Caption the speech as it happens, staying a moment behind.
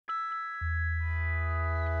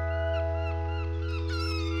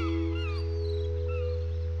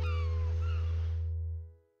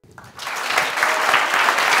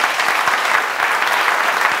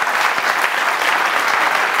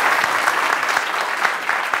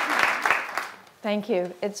Thank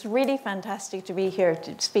you. It's really fantastic to be here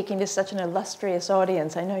speaking to such an illustrious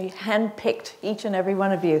audience. I know you handpicked each and every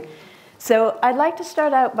one of you. So I'd like to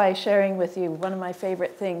start out by sharing with you one of my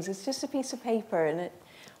favorite things. It's just a piece of paper, and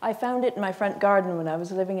I found it in my front garden when I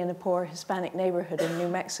was living in a poor Hispanic neighborhood in New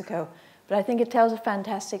Mexico. But I think it tells a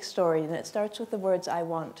fantastic story, and it starts with the words I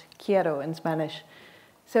want, quiero in Spanish.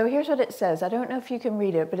 So here's what it says. I don't know if you can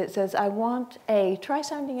read it, but it says, I want a, try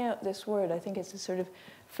sounding out this word. I think it's a sort of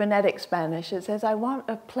phonetic Spanish. It says, I want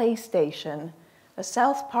a PlayStation, a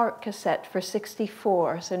South Park cassette for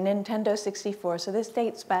 64, so Nintendo 64. So this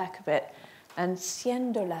dates back a bit, and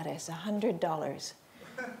 $100, $100.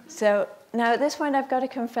 So now at this point, I've got to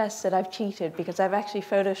confess that I've cheated because I've actually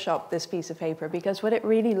photoshopped this piece of paper, because what it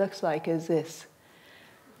really looks like is this.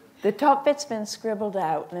 The top bit's been scribbled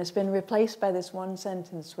out, and it's been replaced by this one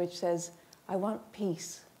sentence which says, I want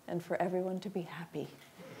peace and for everyone to be happy.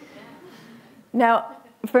 Now,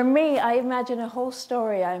 for me, I imagine a whole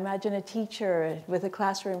story. I imagine a teacher with a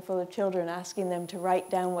classroom full of children asking them to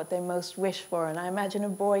write down what they most wish for. And I imagine a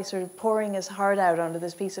boy sort of pouring his heart out onto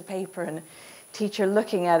this piece of paper, and a teacher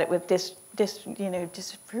looking at it with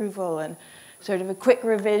disapproval and sort of a quick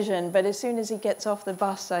revision. But as soon as he gets off the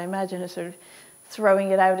bus, I imagine a sort of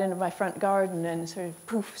throwing it out into my front garden and sort of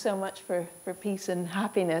poof, so much for peace and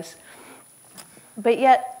happiness. But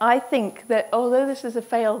yet, I think that although this is a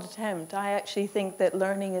failed attempt, I actually think that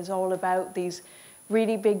learning is all about these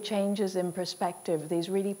really big changes in perspective, these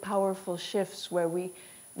really powerful shifts where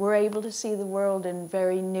we're able to see the world in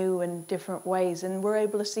very new and different ways, and we're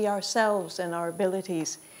able to see ourselves and our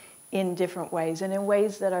abilities in different ways, and in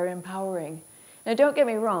ways that are empowering. Now, don't get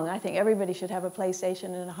me wrong, I think everybody should have a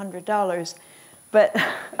PlayStation and $100, but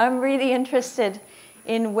I'm really interested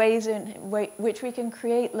in ways in which we can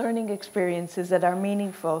create learning experiences that are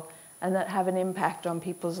meaningful and that have an impact on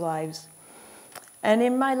people's lives. And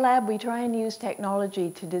in my lab, we try and use technology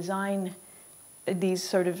to design these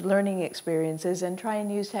sort of learning experiences and try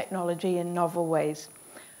and use technology in novel ways.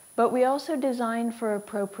 But we also design for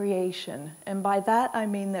appropriation. And by that, I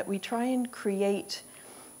mean that we try and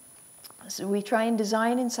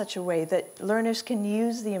design in such a way that learners can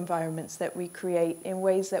use the environments that we create in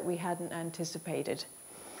ways that we hadn't anticipated.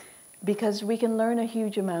 Because we can learn a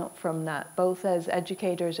huge amount from that, both as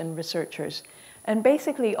educators and researchers. And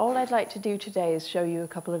basically, all I'd like to do today is show you a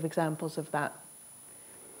couple of examples of that.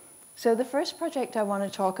 So the first project I want to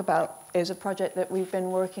talk about is a project that we've been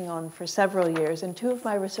working on for several years, and two of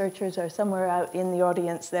my researchers are somewhere out in the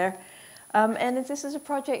audience there. And this is a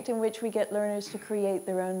project in which we get learners to create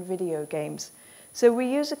their own video games. So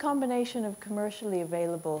we use a combination of commercially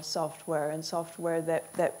available software and software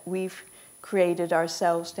that we've created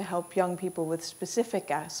ourselves to help young people with specific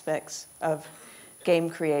aspects of game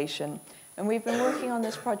creation. And we've been working on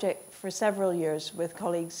this project for several years with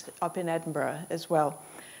colleagues up in Edinburgh as well.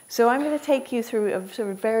 So I'm going to take you through a sort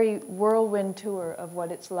of very whirlwind tour of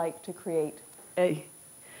what it's like to create a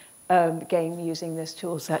game using this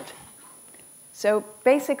tool set. So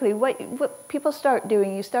basically, what people start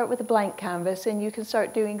doing, you start with a blank canvas, and you can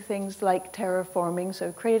start doing things like terraforming.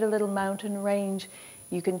 So create a little mountain range.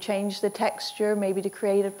 You can change the texture, maybe to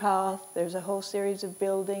create a path. There's a whole series of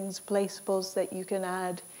buildings, placeables that you can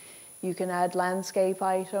add. You can add landscape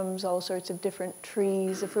items, all sorts of different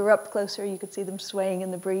trees. If we were up closer, you could see them swaying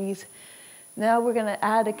in the breeze. Now we're going to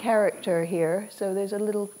add a character here. So there's a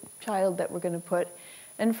little child that we're going to put.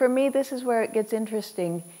 And for me, this is where it gets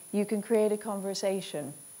interesting. You can create a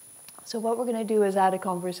conversation. So what we're going to do is add a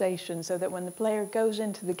conversation so that when the player goes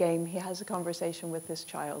into the game, he has a conversation with this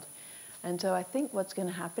child. And so I think what's going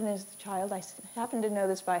to happen is the child, I happen to know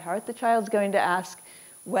this by heart, the child's going to ask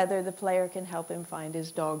whether the player can help him find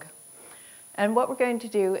his dog. And what we're going to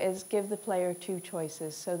do is give the player two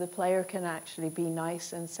choices. So the player can actually be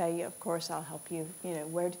nice and say, of course, I'll help you. You know,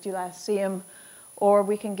 where did you last see him? Or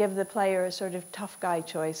we can give the player a sort of tough guy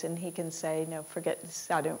choice, and he can say, no, forget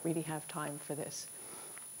this, I don't really have time for this.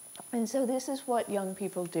 And so this is what young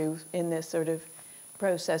people do in this sort of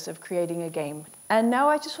process of creating a game. And now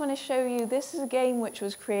I just want to show you, this is a game which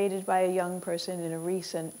was created by a young person in a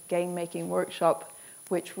recent game-making workshop,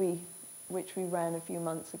 which we ran a few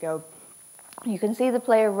months ago. You can see the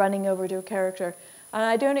player running over to a character. And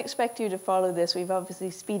I don't expect you to follow this. We've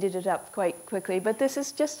obviously speeded it up quite quickly. But this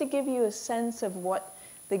is just to give you a sense of what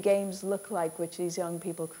the games look like which these young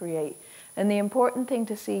people create. And the important thing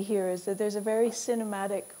to see here is that there's a very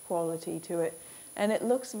cinematic quality to it. And it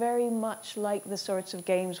looks very much like the sorts of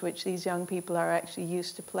games which these young people are actually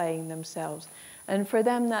used to playing themselves. And for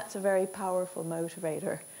them, that's a very powerful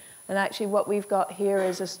motivator. And actually what we've got here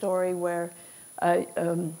is a story where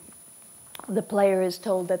the player is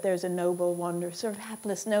told that there's a noble wanderer, sort of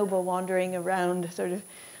hapless noble wandering around, sort of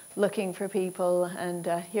looking for people, and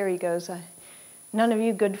here he goes. None of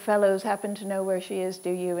you good fellows happen to know where she is, do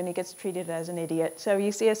you? And he gets treated as an idiot. So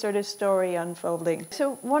you see a sort of story unfolding.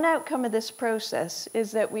 So one outcome of this process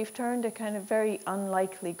is that we've turned a kind of very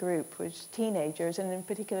unlikely group, which is teenagers, and in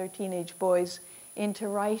particular teenage boys, into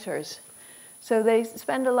writers. So they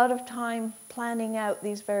spend a lot of time planning out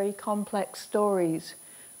these very complex stories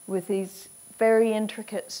with these very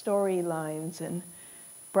intricate storylines and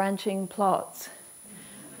branching plots.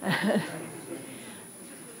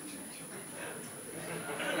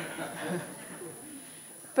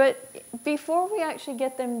 But before we actually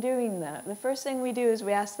get them doing that, the first thing we do is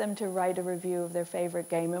we ask them to write a review of their favorite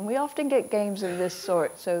game. And we often get games of this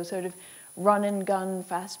sort, so sort of run and gun,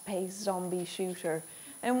 fast-paced zombie shooter.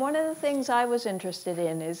 And one of the things I was interested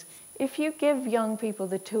in is if you give young people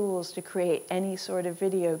the tools to create any sort of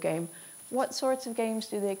video game, what sorts of games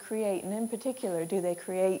do they create? And in particular, do they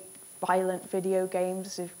create violent video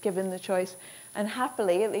games if given the choice? And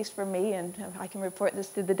happily, at least for me, and I can report this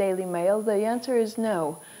to the Daily Mail, the answer is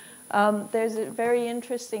no. There's a very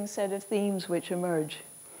interesting set of themes which emerge.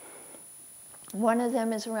 One of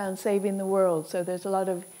them is around saving the world. So there's a lot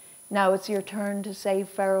of, now it's your turn to save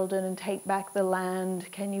Ferelden and take back the land.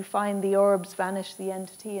 Can you find the orbs, vanish the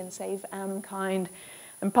entity, and save Amkind?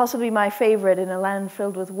 And possibly my favorite, in a land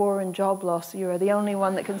filled with war and job loss, you are the only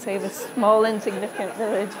one that can save a small, insignificant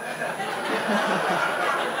village.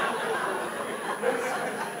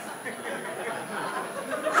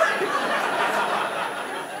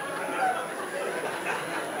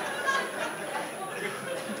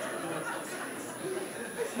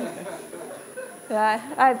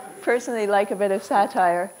 I personally like a bit of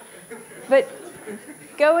satire. But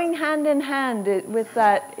going hand in hand with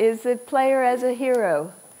that is the player as a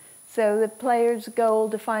hero. So the player's goal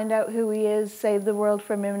to find out who he is, save the world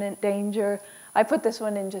from imminent danger. I put this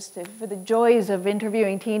one in just for the joys of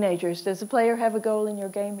interviewing teenagers. Does the player have a goal in your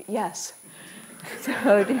game? Yes.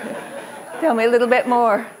 So tell me a little bit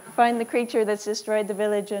more. Find the creature that's destroyed the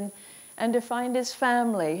village and to find his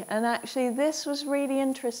family. And actually this was really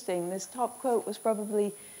interesting. This top quote was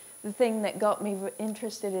probably the thing that got me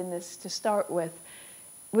interested in this to start with,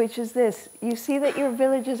 which is this: you see that your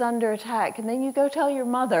village is under attack, and then you go tell your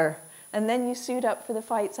mother, and then you suit up for the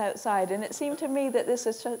fights outside. And it seemed to me that this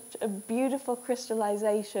is such a beautiful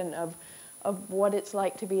crystallization of what it's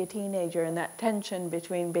like to be a teenager, and that tension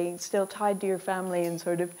between being still tied to your family and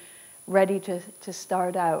sort of ready to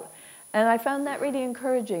start out. And I found that really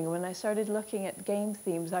encouraging. When I started looking at game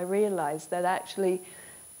themes, I realized that actually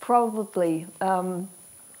probably the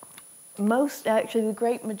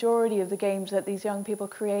great majority of the games that these young people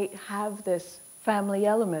create have this family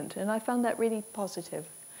element, and I found that really positive.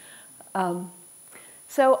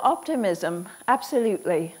 So optimism,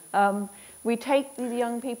 absolutely. We take these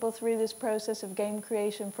young people through this process of game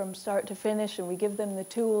creation from start to finish, and we give them the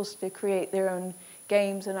tools to create their own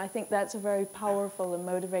games, and I think that's a very powerful and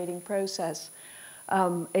motivating process.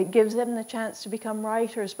 It gives them the chance to become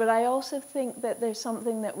writers, but I also think that there's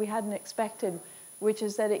something that we hadn't expected, which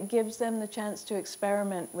is that it gives them the chance to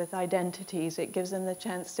experiment with identities. It gives them the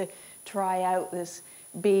chance to try out this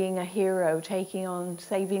being a hero, taking on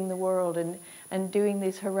saving the world and doing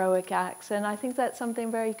these heroic acts. And I think that's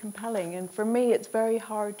something very compelling. And for me, it's very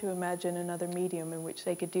hard to imagine another medium in which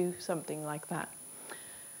they could do something like that.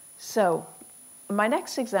 So my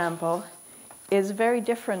next example is a very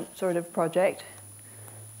different sort of project.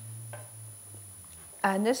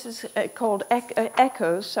 And this is called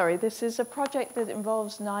Echoes. Sorry, this is a project that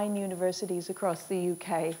involves 9 universities across the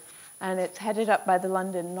UK, and it's headed up by the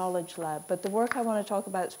London Knowledge Lab. But the work I want to talk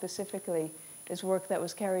about specifically is work that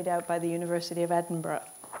was carried out by the University of Edinburgh.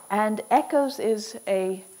 And Echoes is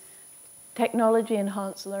a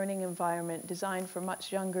technology-enhanced learning environment designed for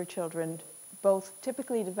much younger children, both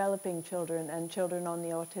typically developing children and children on the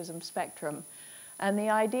autism spectrum. And the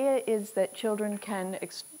idea is that children can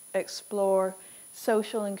explore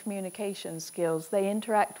social and communication skills. They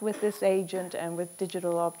interact with this agent and with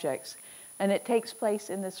digital objects. And it takes place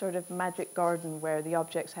in this sort of magic garden where the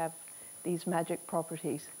objects have these magic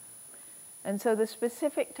properties. And so the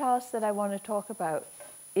specific task that I want to talk about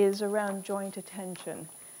is around joint attention.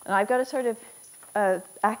 And I've got a sort of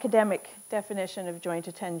academic definition of joint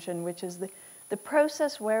attention, which is the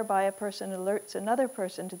process whereby a person alerts another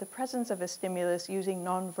person to the presence of a stimulus using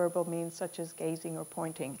nonverbal means such as gazing or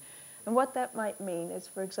pointing. And what that might mean is,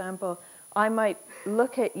 for example, I might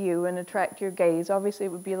look at you and attract your gaze. Obviously, it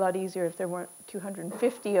would be a lot easier if there weren't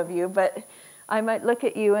 250 of you, but I might look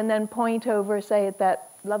at you and then point over, say, at that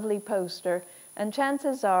lovely poster. And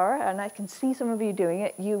chances are, and I can see some of you doing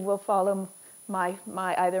it, you will follow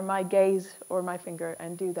either my gaze or my finger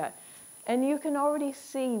and do that. And you can already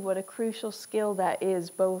see what a crucial skill that is,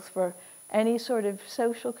 both for any sort of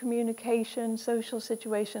social communication, social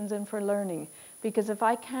situations, and for learning. Because if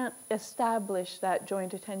I can't establish that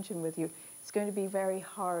joint attention with you, it's going to be very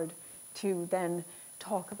hard to then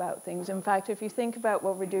talk about things. In fact, if you think about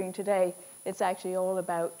what we're doing today, it's actually all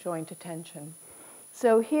about joint attention.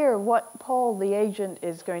 So here, what Paul, the agent,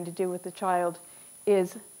 is going to do with the child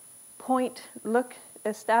is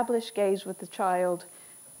establish gaze with the child,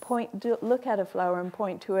 look at a flower and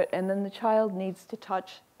point to it, and then the child needs to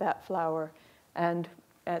touch that flower, and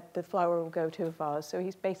the flower will go to a vase. So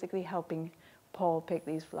he's basically helping Paul pick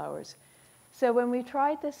these flowers. So when we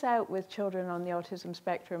tried this out with children on the autism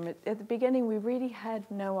spectrum, at the beginning we really had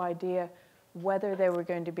no idea whether they were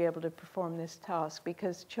going to be able to perform this task,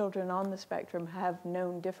 because children on the spectrum have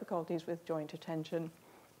known difficulties with joint attention.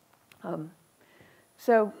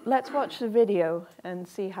 So let's watch the video and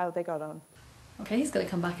see how they got on. Okay, he's going to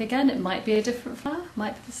come back again. It might be a different flower,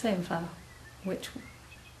 might be the same flower. Which one?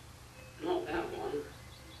 Not that one.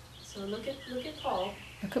 So look at Paul.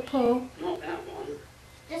 Look at Paul. Not that one.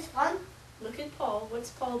 This one. Look at Paul. What's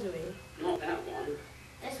Paul doing? Not that one.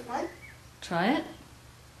 This one. Try it.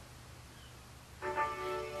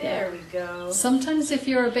 There we go. Sometimes if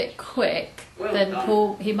you're a bit quick, Well then done.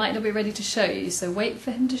 Paul, he might not be ready to show you, so wait for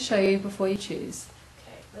him to show you before you choose.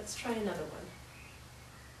 Okay, let's try another one.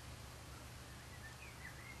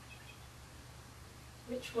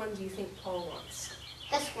 Which one do you think Paul wants?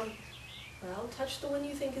 This one. Well, touch the one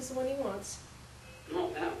you think is the one he wants.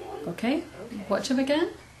 Not that one. Okay? Okay. Watch him again.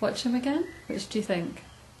 Watch him again. Which do you think?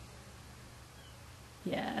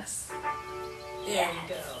 Yes. There we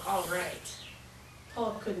go. All right.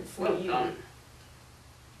 Paul couldn't fool Well you. done.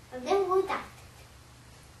 And then what that?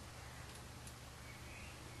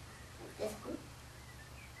 This one.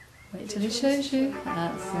 Wait till he shows you.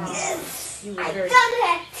 That's it. You were I very. done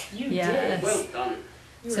it. You Yes. Well done.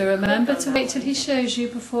 did. So remember to wait till he shows you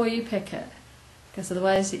before you pick it, because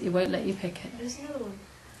otherwise he won't let you pick it. There's another one.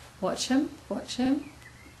 Watch him. Watch him.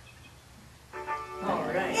 All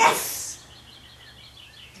right. Yes.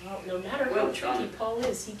 Well, no matter how Well tricky done. Paul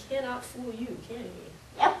is, he cannot fool you, can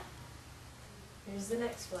he? Yep. Here's the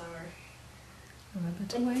next flower. Remember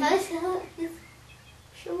to But wait. tell her,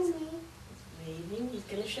 show me. He's waving. He's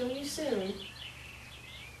going to show you soon.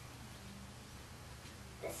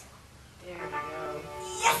 This one. There we go.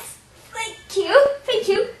 Yes. Thank you. Thank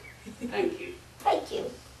you. Thank you. Thank you.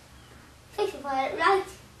 Thank you for it, right?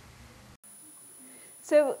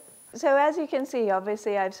 So as you can see,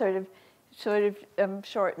 obviously I've sort of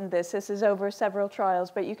shortened this. This is over several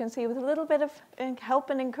trials, but you can see with a little bit of help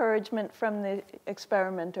and encouragement from the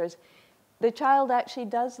experimenters, the child actually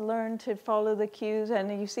does learn to follow the cues.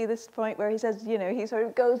 And you see this point where he says, you know, he sort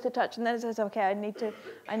of goes to touch, and then he says, okay, I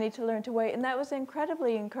need to learn to wait. And that was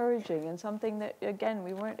incredibly encouraging, and something that, again,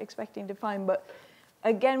 we weren't expecting to find. But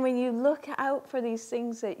again, when you look out for these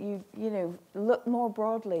things that you know, look more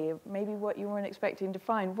broadly, maybe what you weren't expecting to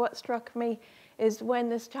find, what struck me is when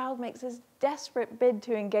this child makes this desperate bid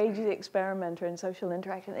to engage the experimenter in social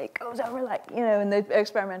interaction, it goes over like, you know, and the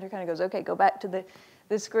experimenter kind of goes, okay, go back to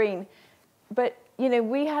the screen. But, you know,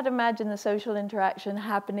 we had imagined the social interaction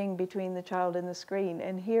happening between the child and the screen,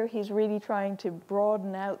 and here he's really trying to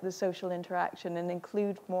broaden out the social interaction and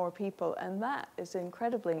include more people, and that is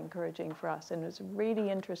incredibly encouraging for us, and it's really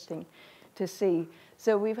interesting to see.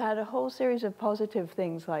 So we've had a whole series of positive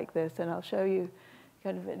things like this, and I'll show you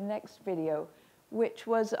kind of the next video, which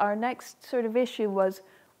was our next sort of issue was,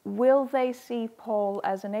 will they see Paul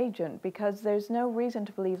as an agent? Because there's no reason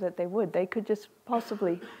to believe that they would. They could just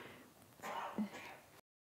possibly...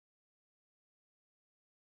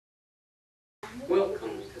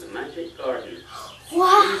 Welcome to the Magic Garden.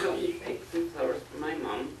 Wow. Please help me pick some flowers for my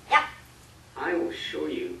mum. Yep. I will show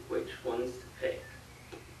you which ones to pick.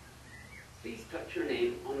 Please touch your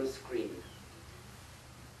name on the screen.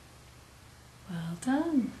 Well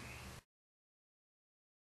done.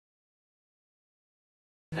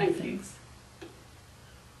 Thank you. Thanks.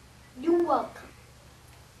 You're welcome.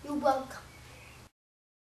 You're welcome.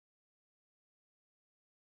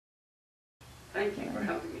 Thank you for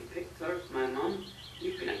helping me pick flowers for my mum.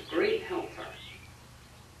 You've been a great helper.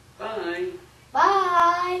 Bye.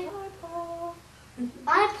 Bye. Bye, Paul.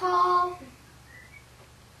 Bye, Paul.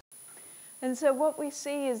 And so what we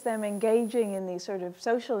see is them engaging in these sort of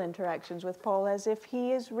social interactions with Paul as if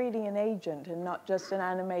he is really an agent and not just an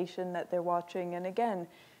animation that they're watching. And again,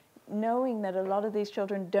 knowing that a lot of these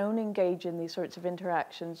children don't engage in these sorts of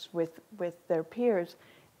interactions with their peers,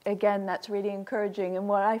 again, that's really encouraging. And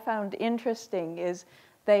what I found interesting is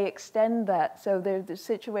they extend that. So there are the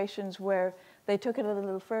situations where they took it a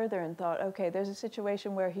little further and thought, okay, there's a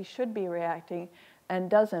situation where he should be reacting and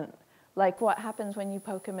doesn't. Like what happens when you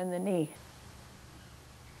poke him in the knee.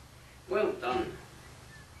 Well done.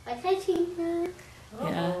 I said teacher.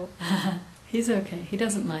 Yeah. He's okay. He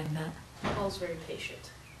doesn't mind that. Paul's very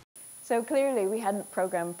patient. So clearly we hadn't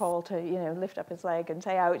programmed Paul to, you know, lift up his leg and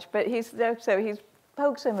say ouch, but he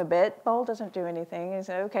pokes him a bit. Paul doesn't do anything. He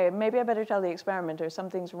said, okay, maybe I better tell the experimenter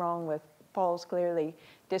something's wrong with Paul's clearly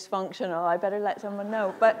dysfunctional. I better let someone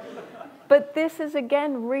know. But this is,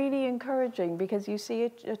 again, really encouraging because you see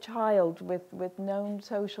a child with known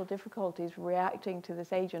social difficulties reacting to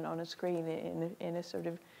this agent on a screen in a sort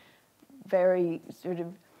of very sort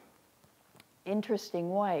of interesting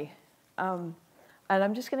way. And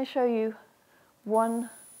I'm just going to show you one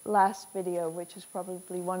last video, which is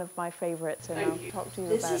probably one of my favorites, and I'll talk to you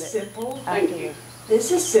about it. This is simple. Thank you.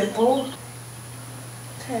 This is simple.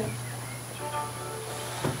 Okay.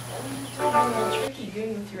 It's a little tricky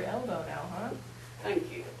doing with your elbow now, huh? Thank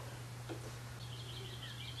you.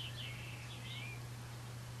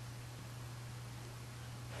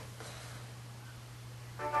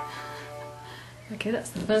 Okay, that's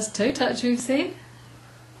the first toe touch we've seen.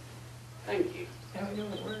 Thank you. Now we know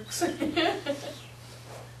it works.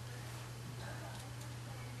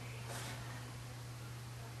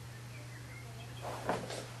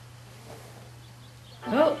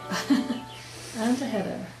 Oh, and a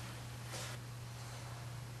header.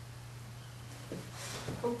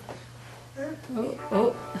 Oh,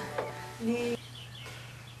 oh. Knee.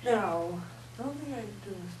 No. I don't think I can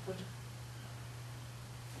do this, but...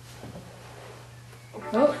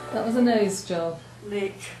 Oh, that was a nose job.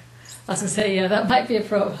 Leg. I was going to say, yeah, that might be a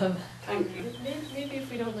problem. Thank you. Maybe if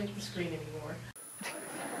we don't like the screen anymore.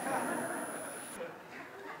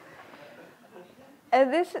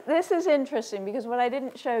 This is interesting because what I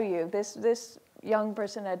didn't show you, this young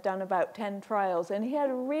person had done about 10 trials, and he had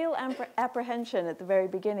a real apprehension at the very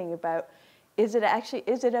beginning about, is it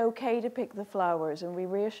okay to pick the flowers? And we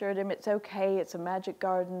reassured him it's okay, it's a magic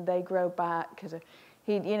garden, they grow back. Because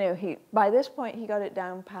by this point he got it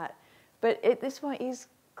down pat. But at this point he's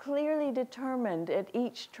clearly determined at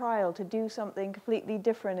each trial to do something completely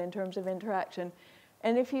different in terms of interaction.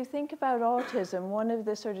 And if you think about autism, one of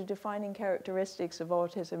the sort of defining characteristics of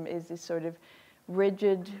autism is this sort of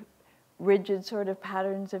rigid sort of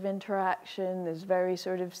patterns of interaction. There's very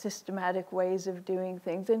sort of systematic ways of doing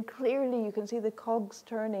things. And clearly you can see the cogs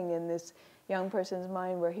turning in this young person's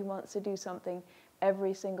mind where he wants to do something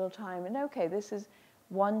every single time. And okay, this is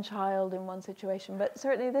one child in one situation, but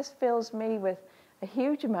certainly this fills me with a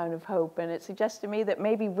huge amount of hope, and it suggests to me that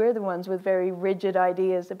maybe we're the ones with very rigid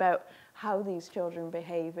ideas about how these children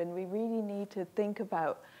behave, and we really need to think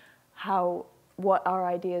about what our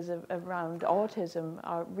ideas around autism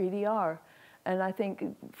really are. And I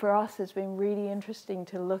think for us it's been really interesting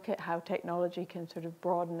to look at how technology can sort of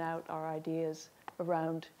broaden out our ideas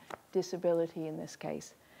around disability in this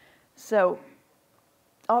case. So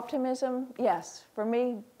optimism, yes, for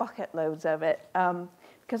me, bucket loads of it.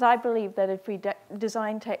 Because I believe that if we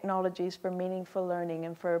design technologies for meaningful learning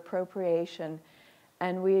and for appropriation,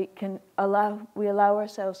 and we allow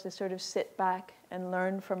ourselves to sort of sit back and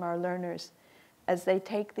learn from our learners as they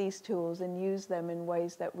take these tools and use them in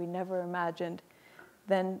ways that we never imagined,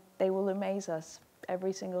 then they will amaze us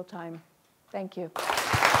every single time. Thank you.